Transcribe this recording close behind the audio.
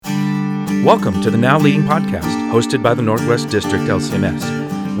Welcome to the Now Leading Podcast, hosted by the Northwest District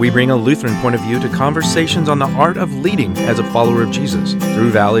LCMS. We bring a Lutheran point of view to conversations on the art of leading as a follower of Jesus, through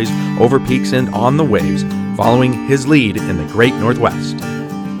valleys, over peaks, and on the waves, following his lead in the great Northwest.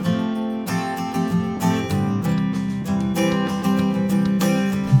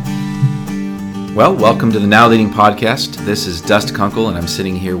 Well, welcome to the Now Leading Podcast. This is Dust Kunkel, and I'm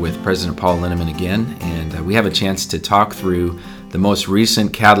sitting here with President Paul Linneman again, and we have a chance to talk through the most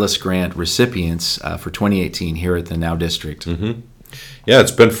recent Catalyst Grant recipients for 2018 here at the Now District. Mm-hmm. Yeah,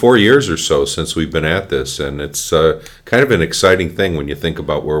 it's been 4 years or so since we've been at this, and it's kind of an exciting thing when you think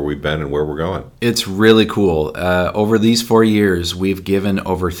about where we've been and where we're going. It's really cool. Over these 4 years, we've given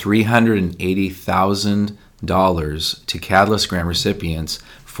over $380,000 to Catalyst Grant recipients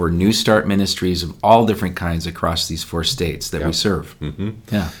for New Start ministries of all different kinds across these 4 states that we serve. Mm-hmm.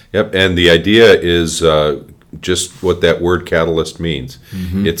 Yeah. Yep, and the idea is just what that word catalyst means.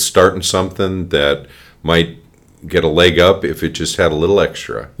 Mm-hmm. It's starting something that might get a leg up if it just had a little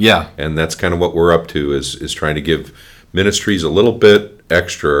extra. Yeah. And that's kind of what we're up to, is trying to give ministries a little bit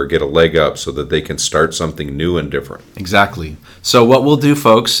extra or get a leg up so that they can start something new and different. Exactly. So what we'll do,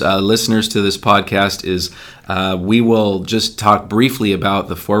 folks, listeners to this podcast, is we will just talk briefly about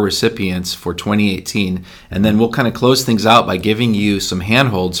the 4 recipients for 2018, and then we'll kind of close things out by giving you some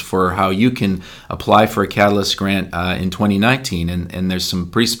handholds for how you can apply for a Catalyst Grant in 2019. And there's some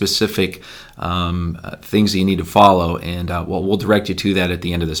pretty specific things that you need to follow, and we'll direct you to that at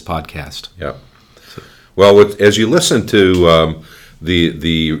the end of this podcast. Yeah. Well, as you listen to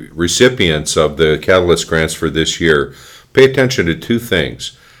the recipients of the Catalyst Grants for this year, pay attention to 2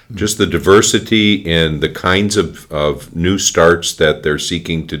 things. Just the diversity in the kinds of new starts that they're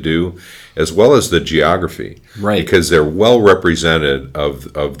seeking to do, as well as the geography. Right. Because they're well represented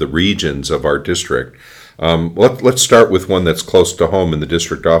of the regions of our district. Let's start with one that's close to home in the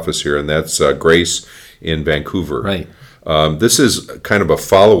district office here, and that's Grace in Vancouver. Right. This is kind of a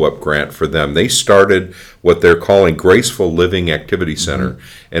follow-up grant for them. They started what they're calling Graceful Living Activity Center,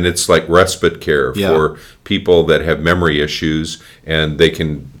 and it's like respite care for people that have memory issues, and they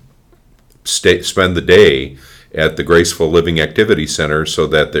can spend the day at the Graceful Living Activity Center so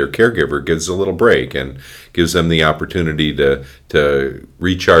that their caregiver gets a little break and gives them the opportunity to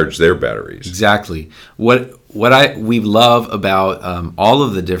recharge their batteries. Exactly. What we love about all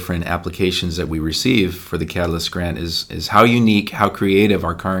of the different applications that we receive for the Catalyst Grant is how unique, how creative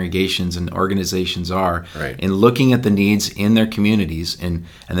our congregations and organizations are in looking at the needs in their communities and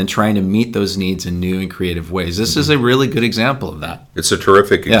then trying to meet those needs in new and creative ways. This is a really good example of that. It's a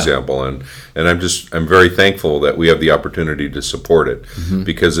terrific example, and I'm very thankful that we have the opportunity to support it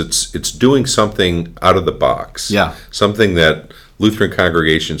because it's doing something out of the box. Yeah. Something that Lutheran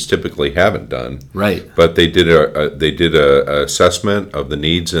congregations typically haven't done. Right. But they did a assessment of the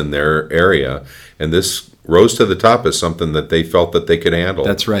needs in their area, and this rose to the top as something that they felt that they could handle.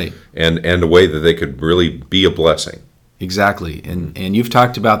 That's right. And a way that they could really be a blessing. Exactly. And you've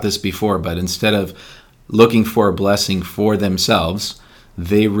talked about this before, but instead of looking for a blessing for themselves,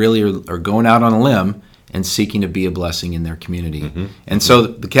 they really are going out on a limb and seeking to be a blessing in their community. And so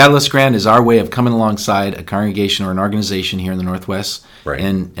the Catalyst Grant is our way of coming alongside a congregation or an organization here in the Northwest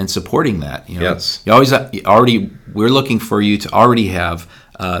and supporting that. Yes. We're looking for you to already have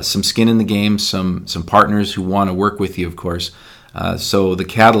some skin in the game, some partners who want to work with you, of course. So the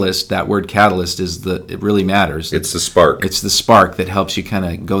catalyst, that word catalyst, it really matters. It's the spark. It's the spark that helps you kind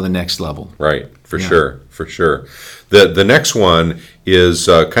of go the next level. Right, for sure. The next one is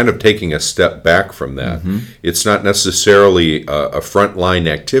kind of taking a step back from that. It's not necessarily a frontline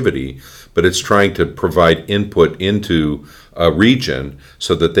activity, but it's trying to provide input into a region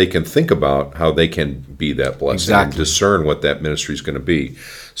so that they can think about how they can be that blessing and discern what that ministry is going to be.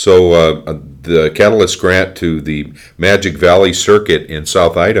 So the Catalyst Grant to the Magic Valley Circuit in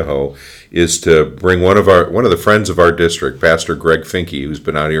South Idaho is to bring one of the friends of our district, Pastor Greg Finke, who's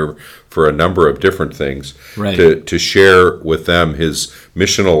been out here for a number of different things, to share with them his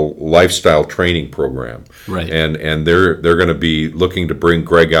missional lifestyle training program. Right. And they're going to be looking to bring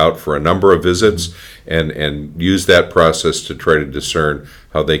Greg out for a number of visits and use that process to try to discern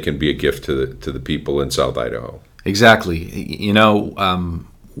how they can be a gift to the people in South Idaho. Exactly.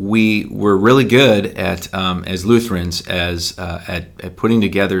 We're really good at as Lutherans at putting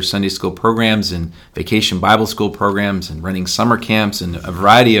together Sunday school programs and vacation Bible school programs and running summer camps and a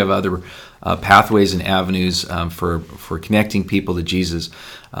variety of other pathways and avenues for connecting people to Jesus.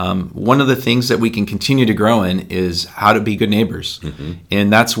 One of the things that we can continue to grow in is how to be good neighbors.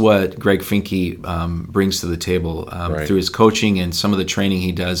 And that's what Greg Finke brings to the table through his coaching and some of the training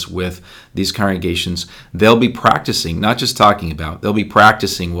he does with these congregations. They'll be practicing, not just talking about, they'll be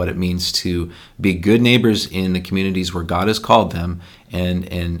practicing what it means to be good neighbors in the communities where God has called them. And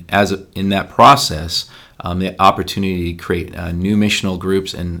in that process, the opportunity to create new missional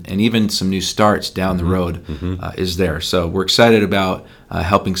groups and even some new starts down the road is there. So we're excited about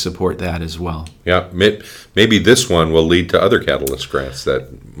helping support that as well. Yeah, maybe this one will lead to other Catalyst grants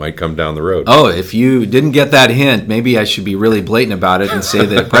that might come down the road. Oh, if you didn't get that hint, maybe I should be really blatant about it and say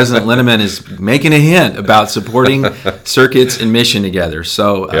that President Linneman is making a hint about supporting circuits and mission together.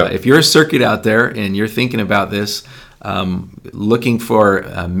 So if you're a circuit out there and you're thinking about this, looking for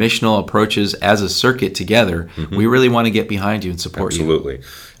missional approaches as a circuit together, we really want to get behind you and support you. Absolutely.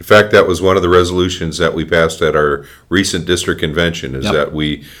 In fact, that was one of the resolutions that we passed at our recent district convention, is that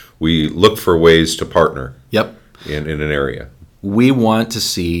we look for ways to partner in an area. We want to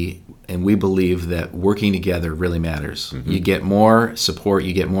see, and we believe that working together really matters. You get more support,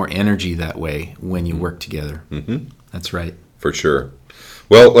 you get more energy that way when you work together. That's right. For sure.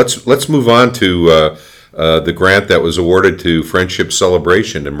 Well, let's move on to the grant that was awarded to Friendship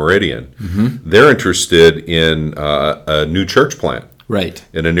Celebration in Meridian. They're interested in a new church plant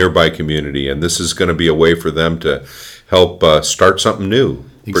in a nearby community, and this is going to be a way for them to help start something new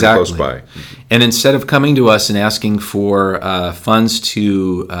pretty close by. And instead of coming to us and asking for funds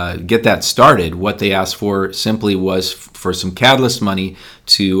to get that started, what they asked for simply was for some Catalyst money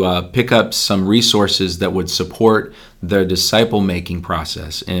to pick up some resources that would support the disciple-making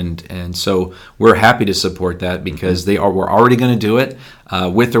process. And so we're happy to support that because we're already going to do it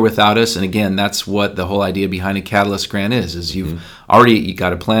with or without us. And again, that's what the whole idea behind a Catalyst grant is you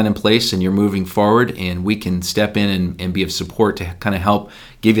got a plan in place and you're moving forward, and we can step in and be of support to kind of help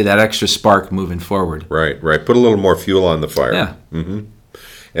give you that extra spark moving forward. Right. Put a little more fuel on the fire. Yeah.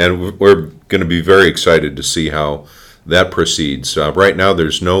 And we're going to be very excited to see how that proceeds. Right now,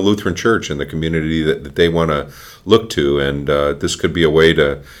 there's no Lutheran church in the community that they want to look to, and this could be a way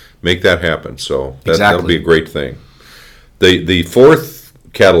to make that happen. So that'll be a great thing. The fourth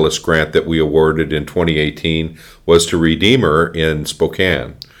Catalyst grant that we awarded in 2018 was to Redeemer in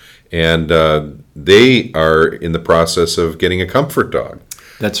Spokane, and they are in the process of getting a comfort dog.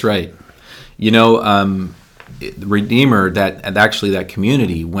 That's right. Redeemer, that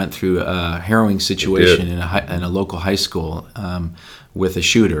community went through a harrowing situation in a local high school with a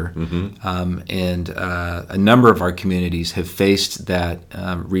shooter, and a number of our communities have faced that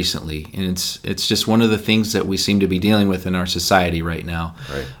recently, and it's just one of the things that we seem to be dealing with in our society right now.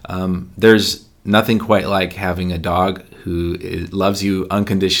 There's nothing quite like having a dog who loves you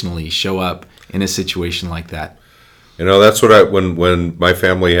unconditionally show up in a situation like that. That's what when my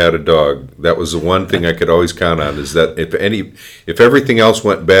family had a dog, that was the one thing I could always count on, is that if everything else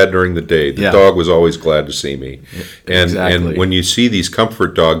went bad during the day, the dog was always glad to see me. And when you see these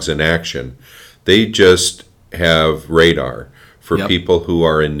comfort dogs in action, they just have radar for people who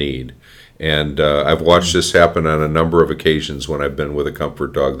are in need. And I've watched this happen on a number of occasions when I've been with a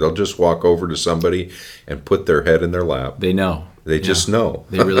comfort dog. They'll just walk over to somebody and put their head in their lap. They know. They just know.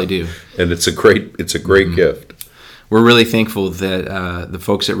 They really do. And it's a great gift. We're really thankful that the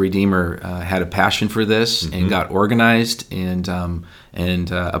folks at Redeemer had a passion for this and got organized and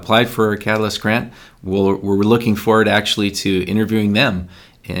applied for a Catalyst grant. We're looking forward actually to interviewing them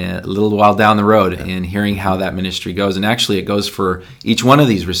a little while down the road and hearing how that ministry goes. And actually, it goes for each one of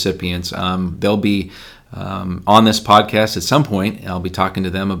these recipients. They'll be on this podcast at some point. I'll be talking to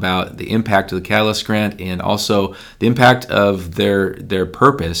them about the impact of the Catalyst grant and also the impact of their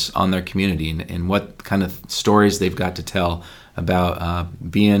purpose on their community and what kind of stories they've got to tell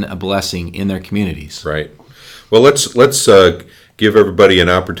about being a blessing in their communities. Right. Well, let's give everybody an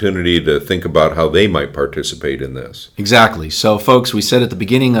opportunity to think about how they might participate in this. Exactly. So, folks, we said at the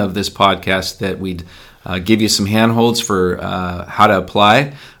beginning of this podcast that we'd give you some handholds for how to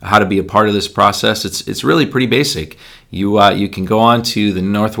apply, how to be a part of this process. It's really pretty basic. You can go on to the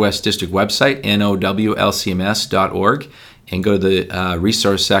Northwest District website, nowlcms.org, and go to the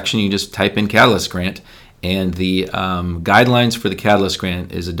resource section. You just type in Catalyst Grant, and the guidelines for the Catalyst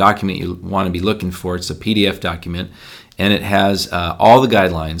Grant is a document you want to be looking for. It's a PDF document, and it has all the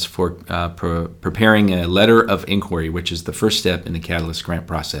guidelines for preparing a letter of inquiry, which is the first step in the Catalyst Grant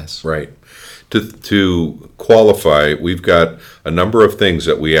process. Right. To qualify, we've got a number of things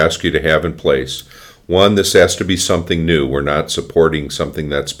that we ask you to have in place. One, this has to be something new. We're not supporting something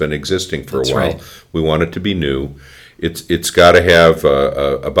that's been existing for a while. Right. We want it to be new. It's got to have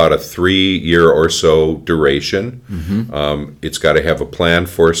about a 3-year or so duration. It's got to have a plan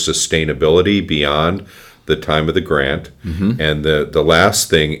for sustainability beyond the time of the grant. And the last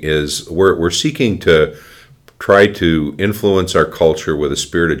thing is we're seeking to try to influence our culture with a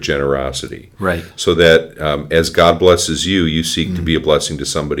spirit of generosity. Right. So that as God blesses you, you seek to be a blessing to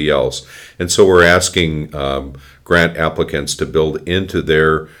somebody else. And so we're asking grant applicants to build into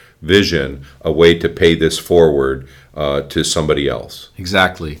their vision a way to pay this forward to somebody else.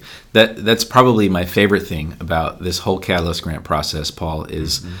 Exactly. That's probably my favorite thing about this whole Catalyst Grant process, Paul,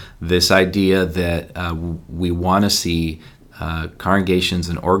 is this idea that we want to see congregations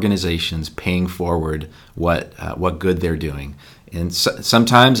and organizations paying forward what good they're doing. And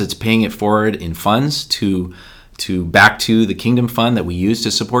sometimes it's paying it forward in funds to back to the Kingdom Fund that we use to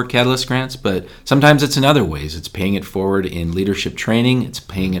support Catalyst Grants, but sometimes it's in other ways. It's paying it forward in leadership training. It's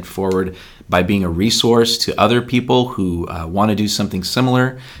paying it forward by being a resource to other people who want to do something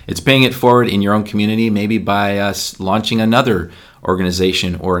similar. It's paying it forward in your own community, maybe by us launching another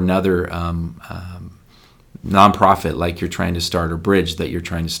organization or another nonprofit like you're trying to start, or bridge that you're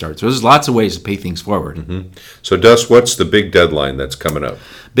trying to start. So there's lots of ways to pay things forward. So Dus, what's the big deadline that's coming up?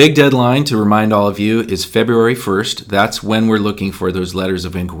 Big deadline, to remind all of you, is February 1st. That's when we're looking for those letters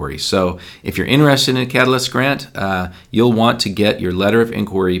of inquiry. So if you're interested in a Catalyst Grant, you'll want to get your letter of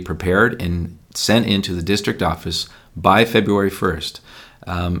inquiry prepared and sent into the district office by February 1st.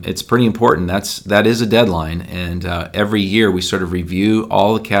 It's pretty important. That is a deadline, and every year we sort of review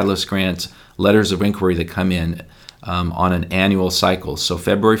all the Catalyst Grants letters of inquiry that come in on an annual cycle. So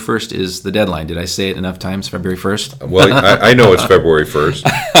February 1st is the deadline. Did I say it enough times, February 1st? Well, I know it's February 1st.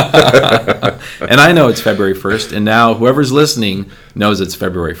 And I know it's February 1st, and now whoever's listening knows it's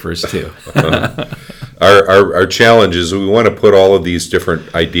February 1st too. Our challenge is we want to put all of these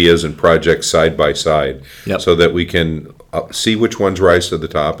different ideas and projects side by side, so that we can see which ones rise to the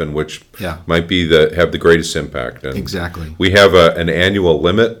top and which might be have the greatest impact. And exactly. We have an annual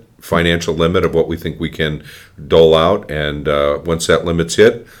financial limit of what we think we can dole out, and once that limit's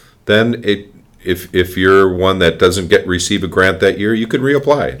hit, then if you're one that doesn't receive a grant that year, you can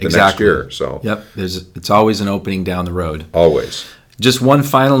reapply the next year. So it's always an opening down the road. Always. Just one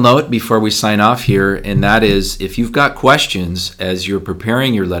final note before we sign off here, and that is, if you've got questions as you're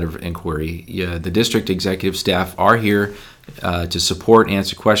preparing your letter of inquiry, the district executive staff are here to support,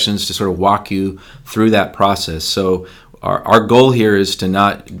 answer questions, to sort of walk you through that process. So our goal here is to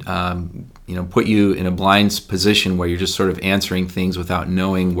not put you in a blind position where you're just sort of answering things without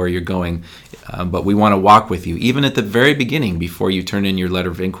knowing where you're going, but we want to walk with you even at the very beginning before you turn in your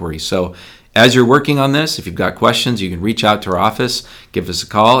letter of inquiry. So as you're working on this, if you've got questions, you can reach out to our office, give us a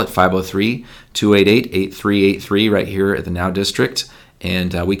call at 503-288-8383 right here at the Now District,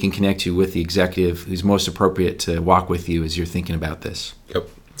 and we can connect you with the executive who's most appropriate to walk with you as you're thinking about this. Yep,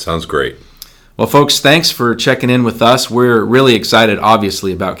 sounds great. Well, folks, thanks for checking in with us. We're really excited,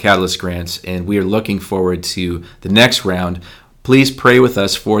 obviously, about Catalyst Grants, and we are looking forward to the next round. Please pray with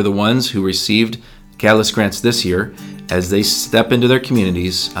us for the ones who received Catalyst Grants this year as they step into their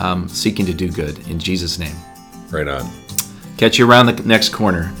communities seeking to do good. In Jesus' name. Right on. Catch you around the next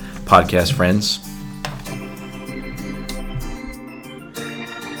corner, podcast friends.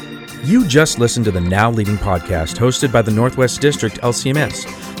 You just listened to the Now Leading podcast hosted by the Northwest District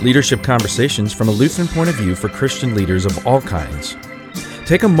LCMS, leadership conversations from a Lutheran point of view for Christian leaders of all kinds.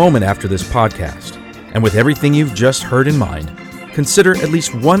 Take a moment after this podcast, and with everything you've just heard in mind, consider at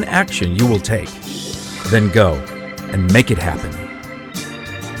least one action you will take. Then go and make it happen.